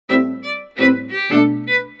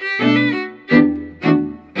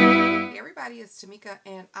everybody, it's Tmika,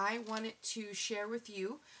 and I wanted to share with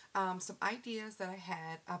you some ideas that I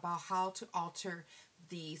had about how to alter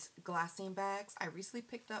these glassine bags. I recently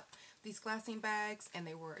picked up these glassine bags and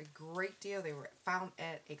they were a great deal. They were found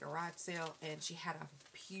at a garage sale and she had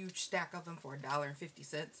a huge stack of them for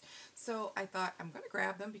 $1.50. So I thought I'm going to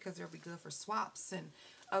grab them because they'll be good for swaps and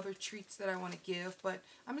other treats that I want to give, but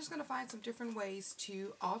I'm just going to find some different ways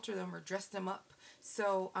to alter them or dress them up.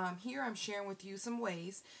 So here I'm sharing with you some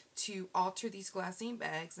ways to alter these glassine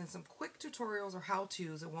bags and some quick tutorials or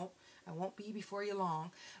how-tos. I won't be before you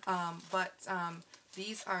long, but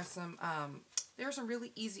these are some there are some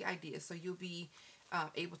really easy ideas, so you'll be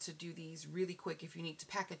able to do these really quick if you need to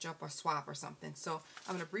package up or swap or something. So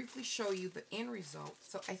I'm going to briefly show you the end result.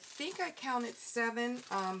 So I think I counted 7.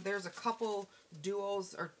 There's a couple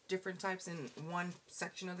duos or different types in one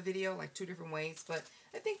section of the video, like 2 different ways, but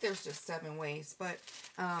I think there's just 7 ways. But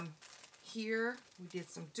here we did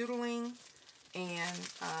some doodling and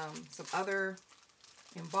some other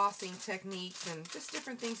embossing techniques and just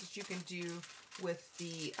different things that you can do with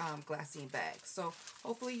the glassine bags. So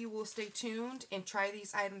hopefully you will stay tuned and try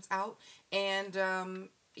these items out, and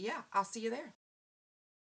yeah, I'll see you there.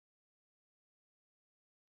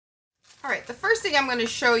 Alright, the first thing I'm going to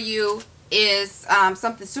show you is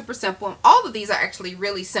something super simple, and all of these are actually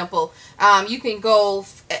really simple. You can go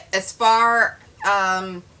as far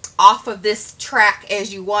off of this track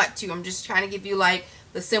as you want to. I'm just trying to give you like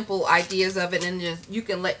the simple ideas of it, and just, you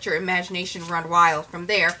can let your imagination run wild from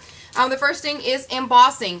there. The first thing is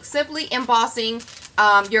embossing. Simply embossing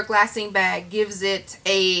your glassine bag gives it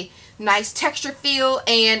a nice texture feel,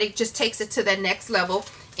 and it just takes it to the next level.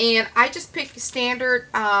 And I just picked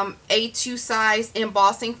standard A2 size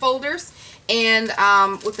embossing folders, and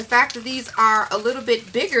with the fact that these are a little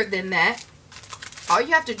bit bigger than that, all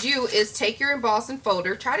you have to do is take your embossing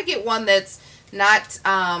folder, try to get one that's not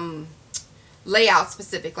layout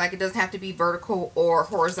specific, like it doesn't have to be vertical or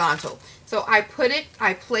horizontal. So I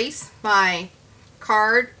place my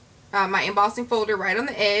card, my embossing folder right on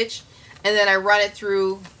the edge, and then I run it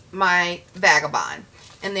through my vagabond,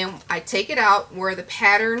 and then I take it out where the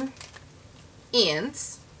pattern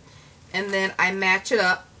ends, and then I match it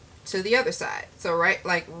up to the other side. So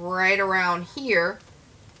right around here,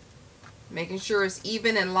 making sure it's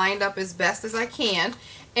even and lined up as best as I can,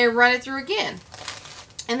 and run it through again.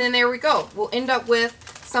 And then there we go. We'll end up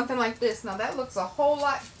with something like this. Now that looks a whole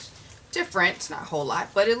lot different. Not a whole lot,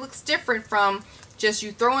 but it looks different from just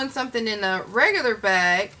you throwing something in a regular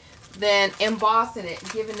bag than embossing it,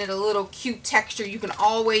 giving it a little cute texture. You can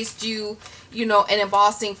always do, you know, an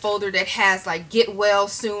embossing folder that has like get well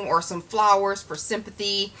soon, or some flowers for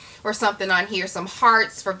sympathy, or something on here, some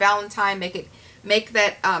hearts for Valentine. Make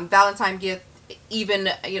that Valentine gift even,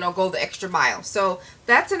 you know, go the extra mile. So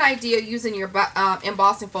that's an idea using your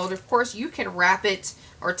embossing folder. Of course, you can wrap it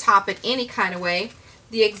or top it any kind of way.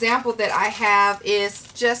 The example that I have is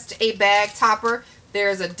just a bag topper.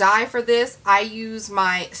 There's a die for this. I use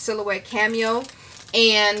my Silhouette Cameo,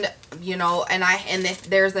 and you know, and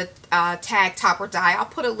there's a tag topper die. I'll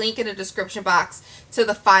put a link in the description box to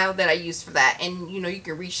the file that I use for that, and you know, you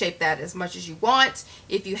can reshape that as much as you want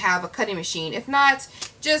if you have a cutting machine. If not,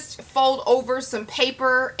 just fold over some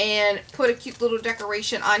paper and put a cute little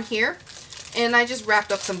decoration on here. And I just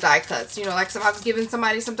wrapped up some die cuts. You know, like if I was giving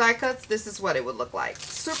somebody some die cuts, this is what it would look like.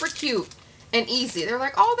 Super cute and easy. They're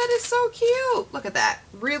like, oh, that is so cute. Look at that.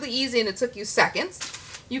 Really easy, and it took you seconds.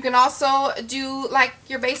 You can also do like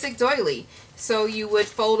your basic doily. So you would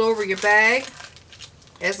fold over your bag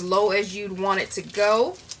as low as you'd want it to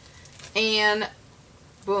go, and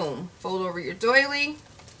boom, fold over your doily.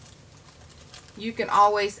 You can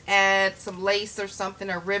always add some lace or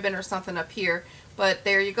something, or ribbon or something up here, but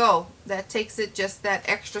there you go. That takes it just that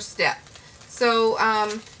extra step. So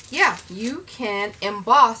yeah, you can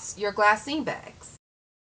emboss your glassine bags.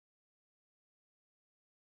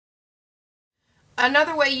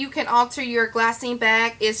 Another way you can alter your glassine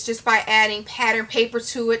bag is just by adding pattern paper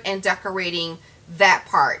to it and decorating that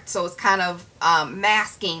part. So it's kind of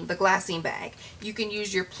masking the glassine bag. You can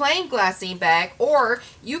use your plain glassine bag, or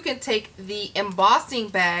you can take the embossing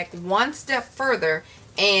bag one step further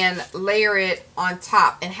and layer it on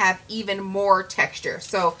top and have even more texture.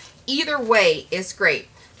 So either way is great.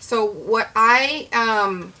 So what I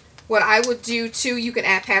would do too, you can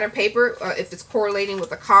add pattern paper if it's correlating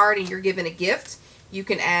with a card and you're giving a gift. You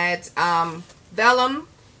can add vellum.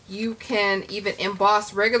 You can even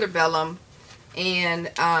emboss regular vellum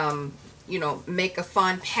and you know, make a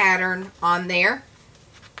fun pattern on there.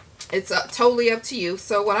 It's totally up to you.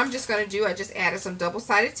 So what I'm just going to do, I just added some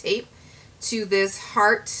double-sided tape to this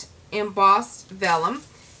heart embossed vellum,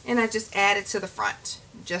 and I just add it to the front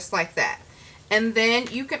just like that. And then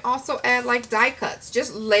you can also add like die cuts.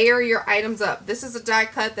 Just layer your items up. This is a die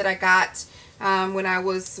cut that I got when I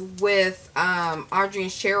was with Audrey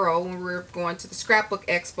and Cheryl when we were going to the Scrapbook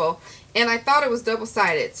Expo. And I thought it was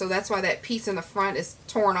double-sided. So that's why that piece in the front is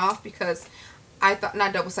torn off, because I thought,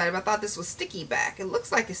 not double-sided, but I thought this was sticky back. It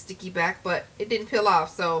looks like it's sticky back, but it didn't peel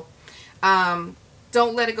off. So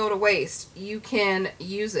don't let it go to waste. You can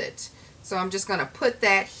use it. So I'm just going to put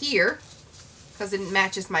that here because it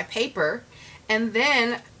matches my paper. And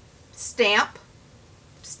then stamp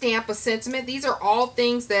a sentiment. These are all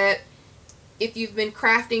things that if you've been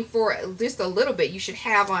crafting for just a little bit, you should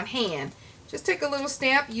have on hand. Just take a little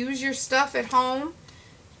stamp, use your stuff at home,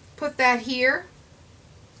 put that here.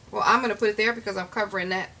 Well, I'm going to put it there because I'm covering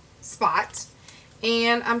that spot.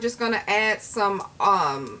 And I'm just going to add some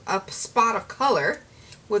a spot of color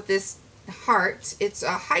with this heart. It's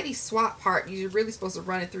a Heidi Swap heart. You're really supposed to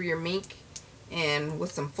run it through your Mink and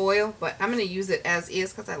with some foil, but I'm going to use it as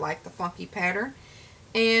is because I like the funky pattern.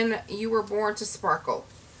 And You Were Born to Sparkle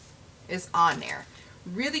is on there.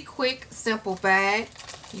 Really quick, simple bag.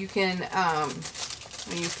 You can,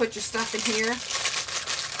 when you put your stuff in here,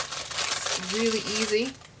 it's really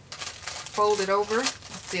easy. Fold it over.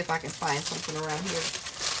 Let's see if I can find something around here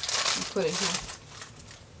and put it here.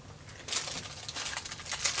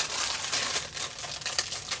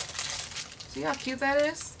 See how cute that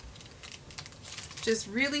is? Just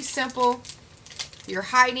really simple. You're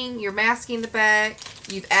hiding, you're masking the bag.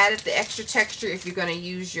 You've added the extra texture if you're going to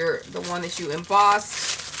use the one that you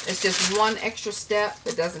embossed. It's just one extra step.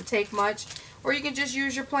 It doesn't take much. Or you can just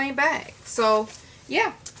use your plain bag. So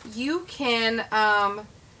yeah, you can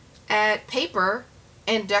add paper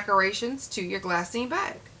and decorations to your Glassine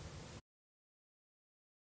bag.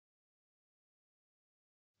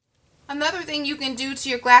 Another thing you can do to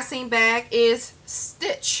your Glassine bag is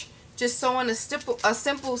stitch. Just sewing a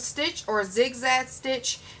simple stitch or a zigzag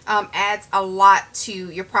stitch adds a lot to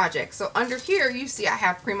your project. So under here you see I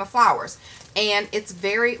have Prima flowers, and it's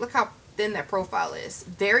very, look how thin that profile is,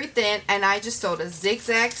 very thin, and I just sewed a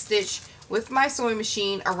zigzag stitch with my sewing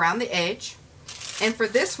machine around the edge. And for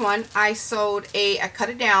this one I cut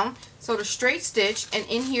it down, sewed a straight stitch, and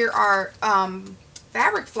in here are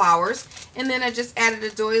fabric flowers, and then I just added a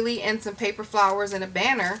doily and some paper flowers and a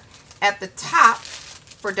banner at the top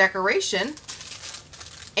for decoration,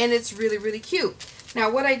 and it's really, really cute.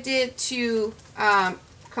 Now what I did to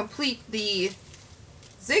complete the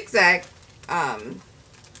zigzag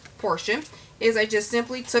portion is I just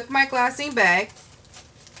simply took my Glassine bag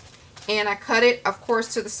and I cut it, of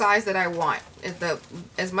course, to the size that I want.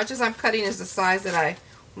 As much as I'm cutting is the size that I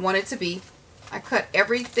want it to be. I cut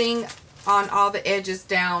everything on all the edges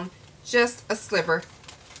down just a sliver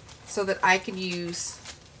so that I can use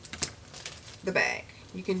the bag.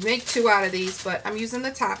 You can make two out of these, but I'm using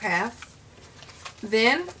the top half.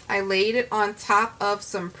 Then I laid it on top of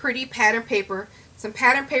some pretty pattern paper. Some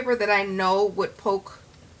pattern paper that I know would poke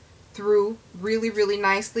through really, really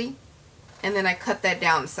nicely. And then I cut that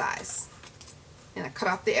down to size. And I cut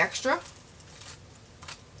off the extra.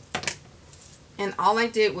 And all I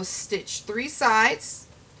did was stitch 3 sides,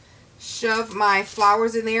 shove my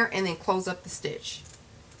flowers in there, and then close up the stitch.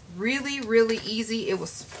 Really, really easy. It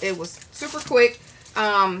was super quick.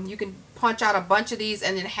 You can punch out a bunch of these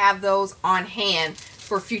and then have those on hand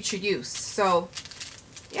for future use. So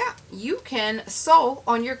yeah, you can sew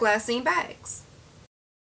on your Glassine bags.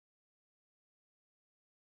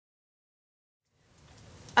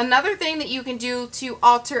 Another thing that you can do to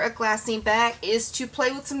alter a Glassine bag is to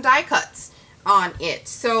play with some die cuts on it.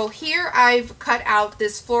 So here I've cut out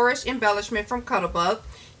this flourish embellishment from Cuttlebug.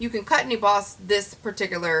 You can cut and emboss this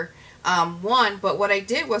particular one, but what I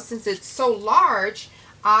did was, since it's so large,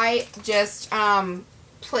 I just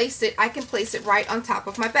place it right on top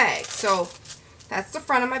of my bag. So that's the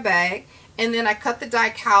front of my bag, and then I cut the die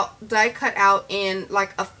cut out in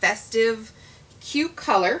like a festive, cute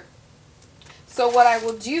color. So what I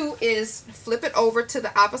will do is flip it over to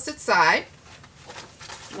the opposite side.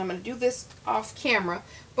 I'm going to do this off camera,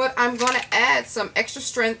 but I'm going to add some extra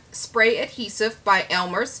strength spray adhesive by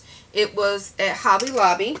Elmer's. It was at Hobby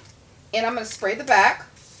Lobby, and I'm going to spray the back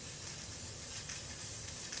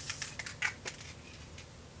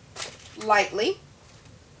lightly.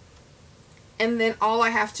 And then all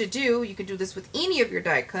I have to do, you can do this with any of your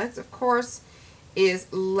die cuts, of course, is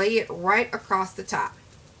lay it right across the top,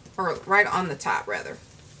 or right on the top rather.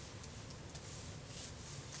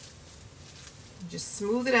 Just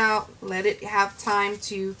smooth it out, let it have time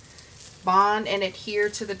to bond and adhere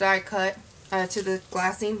to the die cut, to the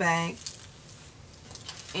Glassine bag.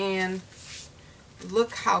 And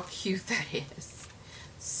look how cute that is.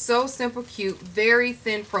 So simple, cute, very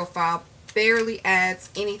thin profile, barely adds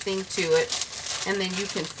anything to it. And then you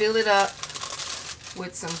can fill it up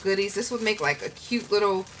with some goodies. This would make like a cute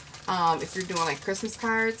little, if you're doing like Christmas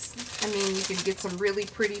cards. I mean, you can get some really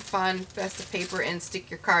pretty fun festive paper and stick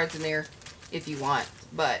your cards in there if you want.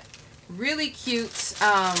 But really cute.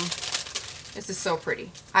 This is so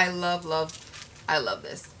pretty. I love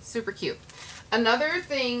this. Super cute. Another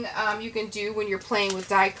thing you can do when you're playing with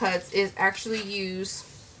die cuts is actually use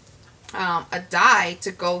a die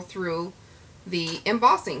to go through the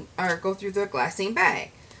embossing, or go through the glassine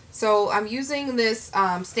bag. So I'm using this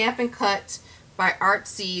Stamp and Cut by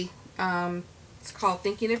Artsy. It's called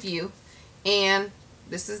Thinking of You, and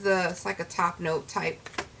this is it's like a top note type.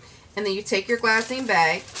 And then you take your glassine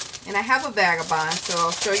bag, and I have a vagabond, so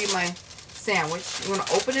I'll show you my sandwich. You want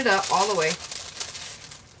to open it up all the way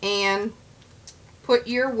and put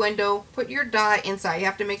your die inside. You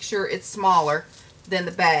have to make sure it's smaller than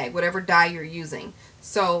the bag, whatever die you're using.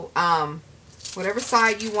 So whatever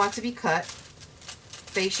side you want to be cut,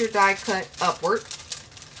 face your die cut upward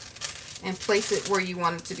and place it where you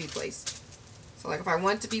want it to be placed. So like if I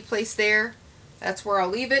want it to be placed there, that's where I'll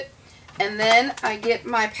leave it. And then I get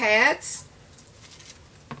my pads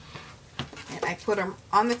and I put them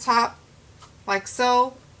on the top like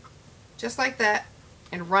so, just like that,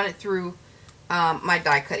 and run it through my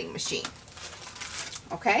die cutting machine.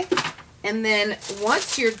 Okay, and then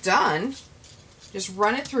once you're done, just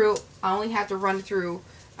run it through. I only have to run it through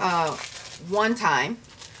one time.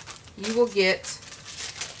 You will get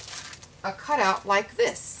a cutout like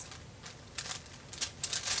this,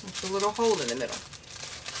 with a little hole in the middle,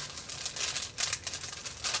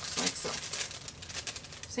 like so.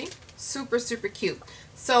 See? Super, super cute.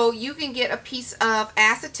 So you can get a piece of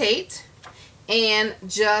acetate and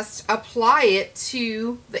just apply it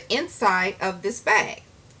to the inside of this bag.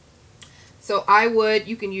 So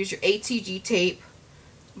you can use your ATG tape,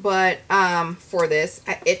 but for this,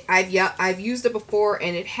 I've used it before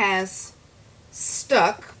and it has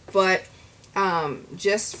stuck, but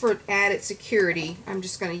just for added security, I'm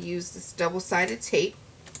just going to use this double-sided tape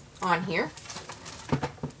on here.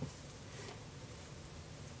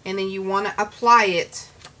 And then you want to apply it,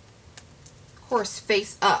 of course,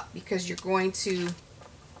 face up, because you're going to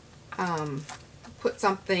put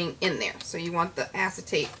something in there. So you want the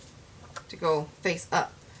acetate to go face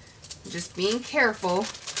up. Just being careful,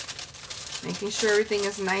 making sure everything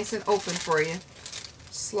is nice and open for you.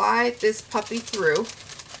 Slide this puppy through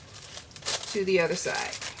to the other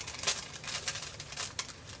side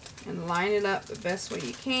and line it up the best way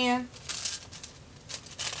you can.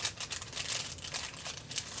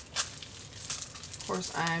 Of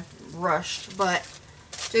course, I've rushed, but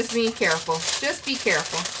just being careful. Just be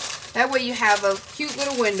careful. That way you have a cute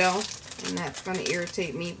little window. And that's going to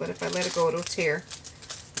irritate me, but if I let it go, it'll tear.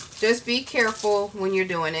 Just be careful when you're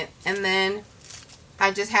doing it. And then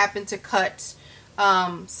I just happened to cut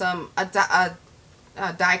a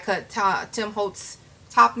die cut, Tim Holtz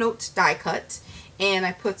Top Note die cut, and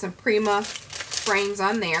I put some Prima frames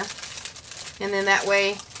on there. And then that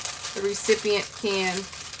way the recipient can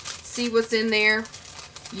see what's in there.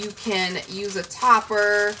 You can use a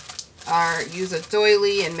topper or use a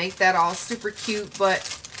doily and make that all super cute,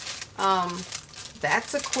 but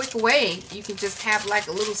that's a quick way. You can just have like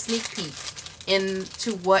a little sneak peek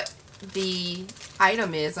into what the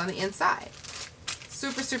item is on the inside.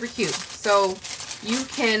 Super, super cute. So you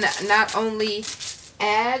can not only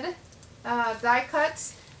add die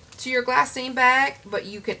cuts to your glassine bag, but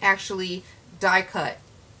you can actually die cut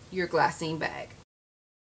your glassine bag.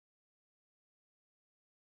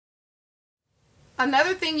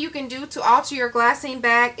 Another thing you can do to alter your glassine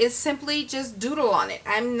bag is simply just doodle on it.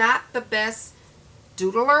 I'm not the best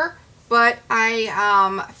doodler, but I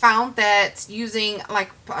found that using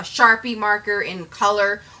like a Sharpie marker in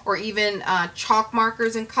color, or even chalk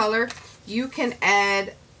markers in color, you can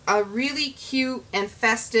add a really cute and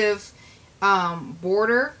festive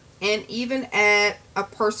border, and even add a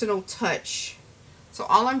personal touch. So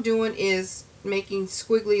all I'm doing is making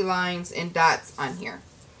squiggly lines and dots on here.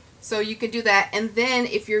 So you can do that. And then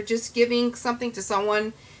if you're just giving something to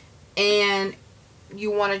someone and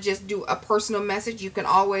you want to just do a personal message, you can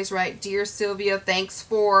always write, "Dear Sylvia, thanks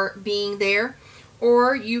for being there."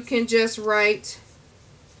 Or you can just write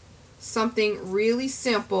something really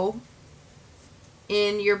simple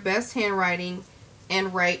in your best handwriting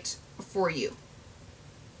and write "for you"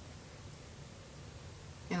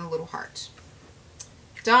 and a little heart.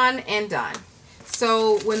 Done and done.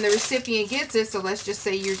 So when the recipient gets it, so let's just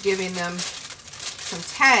say you're giving them some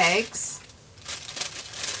tags,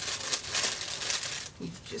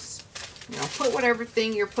 you just, put whatever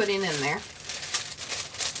thing you're putting in there.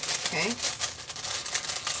 Okay.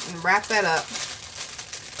 And wrap that up.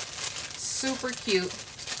 Super cute.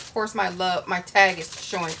 Of course, my tag is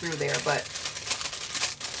showing through there, but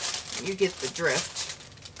you get the drift.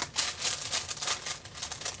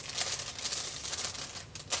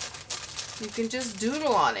 You can just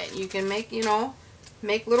doodle on it. You can make, you know,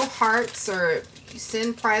 make little hearts, or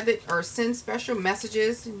send private or send special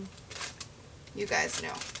messages. You guys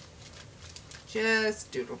know.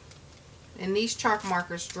 Just doodle. And these chalk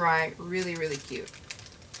markers dry really, really cute.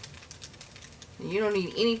 And you don't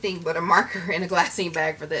need anything but a marker and a glassine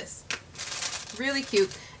bag for this. Really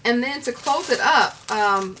cute. And then to close it up,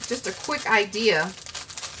 just a quick idea.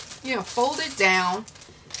 You know, fold it down,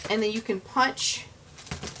 and then you can punch,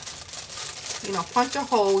 you know, punch a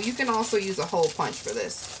hole. You can also use a hole punch for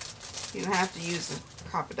this. You don't have to use a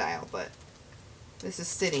crocodile, but this is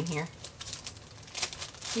sitting here.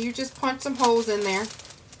 You just punch some holes in there.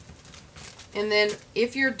 And then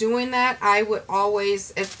if you're doing that, I would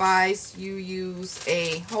always advise you use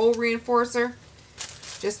a hole reinforcer,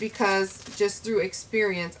 just because, just through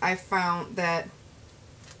experience, I found that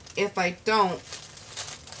if I don't,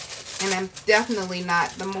 and I'm definitely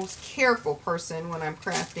not the most careful person when I'm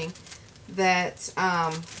crafting, that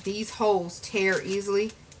these holes tear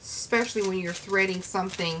easily, especially when you're threading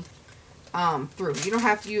something through. You don't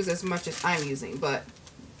have to use as much as I'm using, but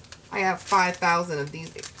I have 5,000 of these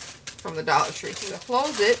from the Dollar Tree. So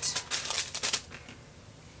close it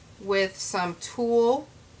with some tulle.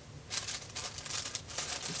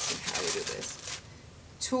 Let's see how we do this.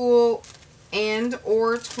 Tulle and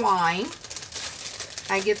or twine.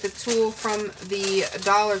 I get the tulle from the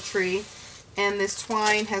Dollar Tree, and this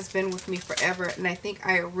twine has been with me forever, and I think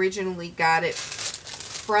I originally got it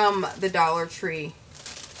from the Dollar Tree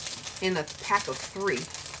in a pack of 3.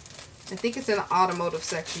 I think it's in the automotive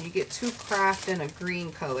section. You get 2 craft and a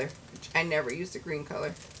green color, which I never used a green color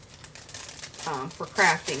for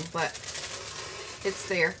crafting, but it's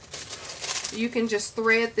there. You can just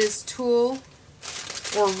thread this tulle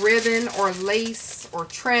or ribbon or lace or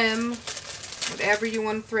trim, whatever you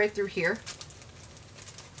want to thread through here,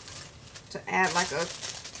 to add like a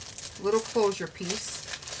little closure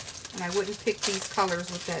piece. And I wouldn't pick these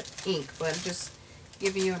colors with that ink, but I'm just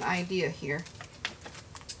giving you an idea here.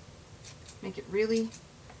 Make it really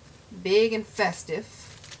big and festive.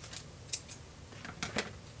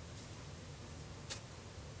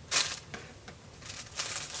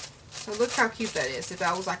 So look how cute that is. If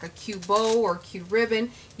that was like a cute bow or cute ribbon,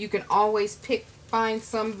 you can always find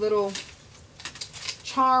some little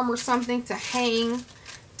charm or something to hang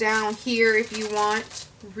down here if you want.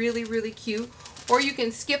 Really, really cute. Or you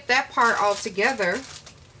can skip that part altogether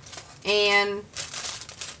and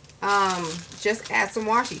just add some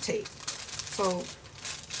washi tape. So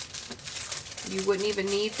you wouldn't even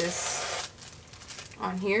need this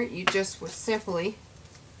on here. You just would simply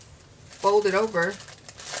fold it over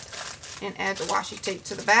and add the washi tape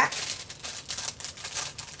to the back.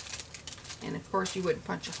 And of course you wouldn't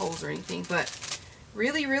punch your holes or anything, but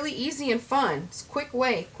really, really easy and fun. It's a quick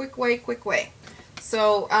way, quick way, quick way.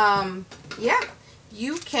 So yeah,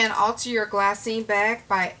 you can alter your glassine bag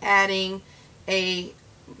by adding a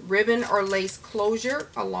ribbon or lace closure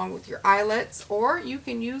along with your eyelets, or you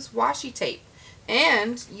can use washi tape,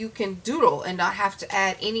 and you can doodle and not have to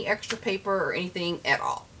add any extra paper or anything at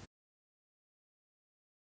all.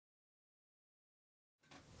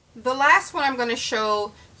 The last one I'm going to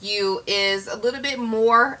show you is a little bit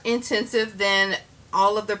more intensive than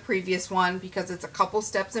all of the previous one because it's a couple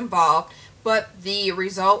steps involved, but the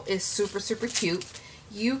result is super, super cute.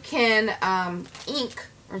 You can ink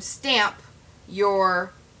or stamp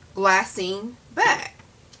your glassine bag.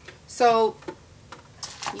 So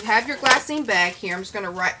you have your glassine bag here. I'm just going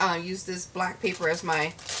to use this black paper as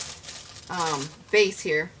my base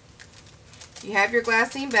here. You have your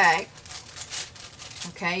glassine bag.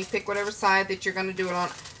 Okay, you pick whatever side that you're going to do it on.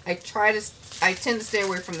 I tend to stay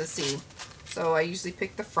away from the seam, so I usually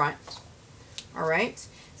pick the front. Alright,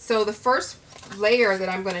 so the first layer that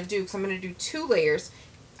I'm going to do, because I'm going to do 2 layers,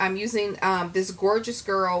 I'm using this Gorgeous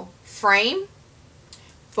Girl frame,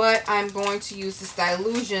 but I'm going to use this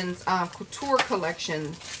Dylusions Couture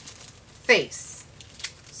Collection face.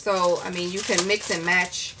 So, I mean, you can mix and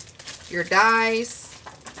match your dyes.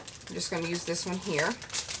 I'm just going to use this one here.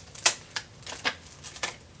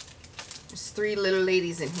 Just 3 little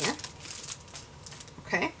ladies in here.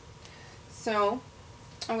 Okay. So,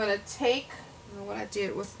 I'm going to take, I don't know what I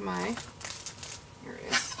did with my, here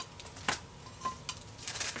it is.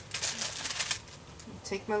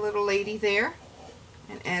 Take my little lady there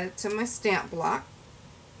and add it to my stamp block.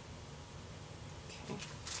 Okay.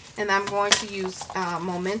 And I'm going to use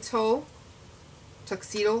Memento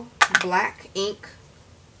Tuxedo black ink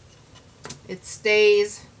It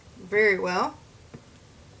stays very well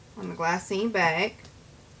on the glassine bag.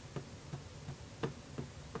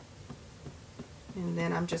 And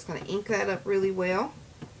then I'm just going to ink that up really well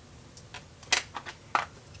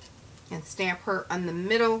and stamp her on the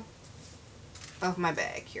middle of my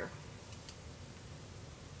bag here.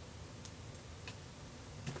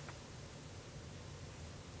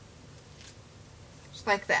 Just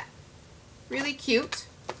like that. Really cute.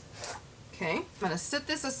 Okay, I'm going to set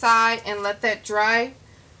this aside and let that dry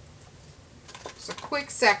just a quick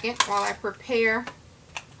second while I prepare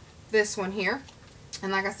this one here.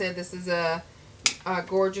 And like I said, this is a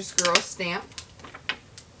Gorgeous Girl stamp.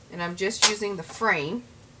 And I'm just using the frame.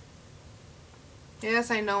 Yes,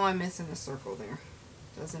 I know I'm missing a circle there.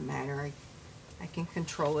 Doesn't matter. I can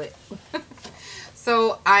control it.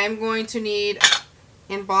 So I am going to need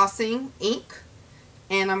embossing ink.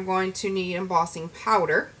 And I'm going to need embossing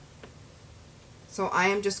powder. So I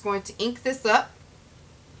am just going to ink this up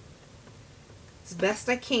as best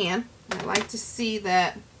I can. I like to see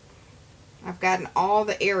that I've gotten all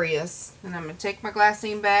the areas. And I'm going to take my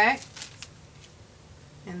glassine bag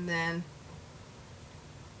and then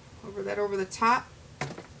over the top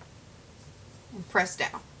and press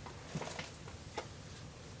down.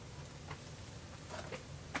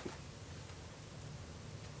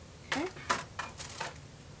 Okay.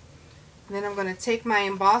 And then I'm going to take my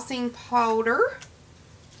embossing powder.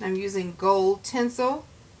 I'm using gold tinsel,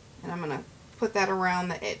 and I'm going to put that around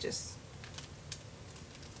the edges.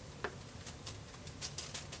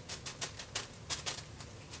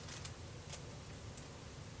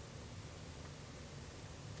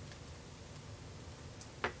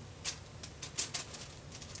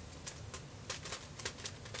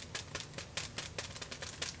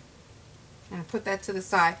 And put that to the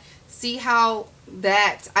side. See how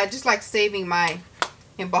that, I just like saving my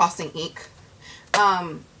embossing ink.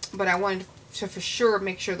 But I wanted to for sure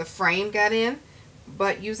make sure the frame got in.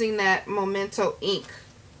 But using that Memento ink,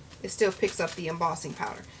 it still picks up the embossing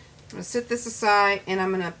powder. I'm going to set this aside and I'm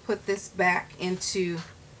going to put this back into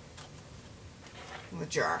the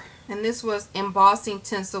jar. And this was Embossing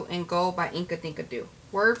Tinsel in Gold by Inka Dinka Doo.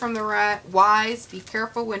 Word from the wise, be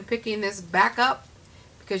careful when picking this back up,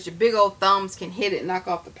 because your big old thumbs can hit it and knock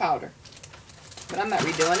off the powder. But I'm not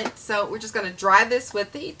redoing it. So we're just going to dry this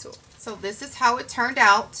with the heat tool. So this is how it turned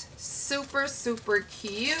out. Super, super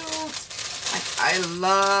cute. I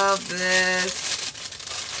love this.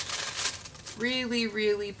 Really,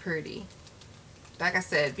 really pretty. Like I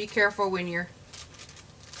said, be careful when you're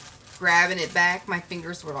grabbing it back. My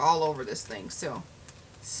fingers were all over this thing. So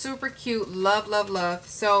super cute. Love, love, love.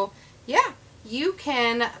 So yeah, you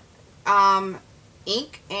can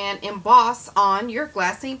ink and emboss on your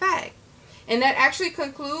glassine bag. And that actually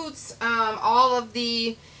concludes all of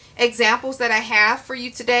the examples that I have for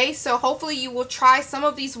you today. So hopefully you will try some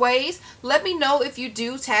of these ways. Let me know if you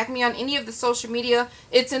do. Tag me on any of the social media.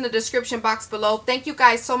 It's in the description box below. Thank you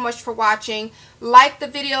guys so much for watching. Like the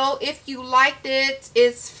video if you liked it.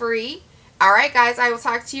 It's free. Alright guys, I will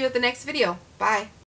talk to you at the next video. Bye.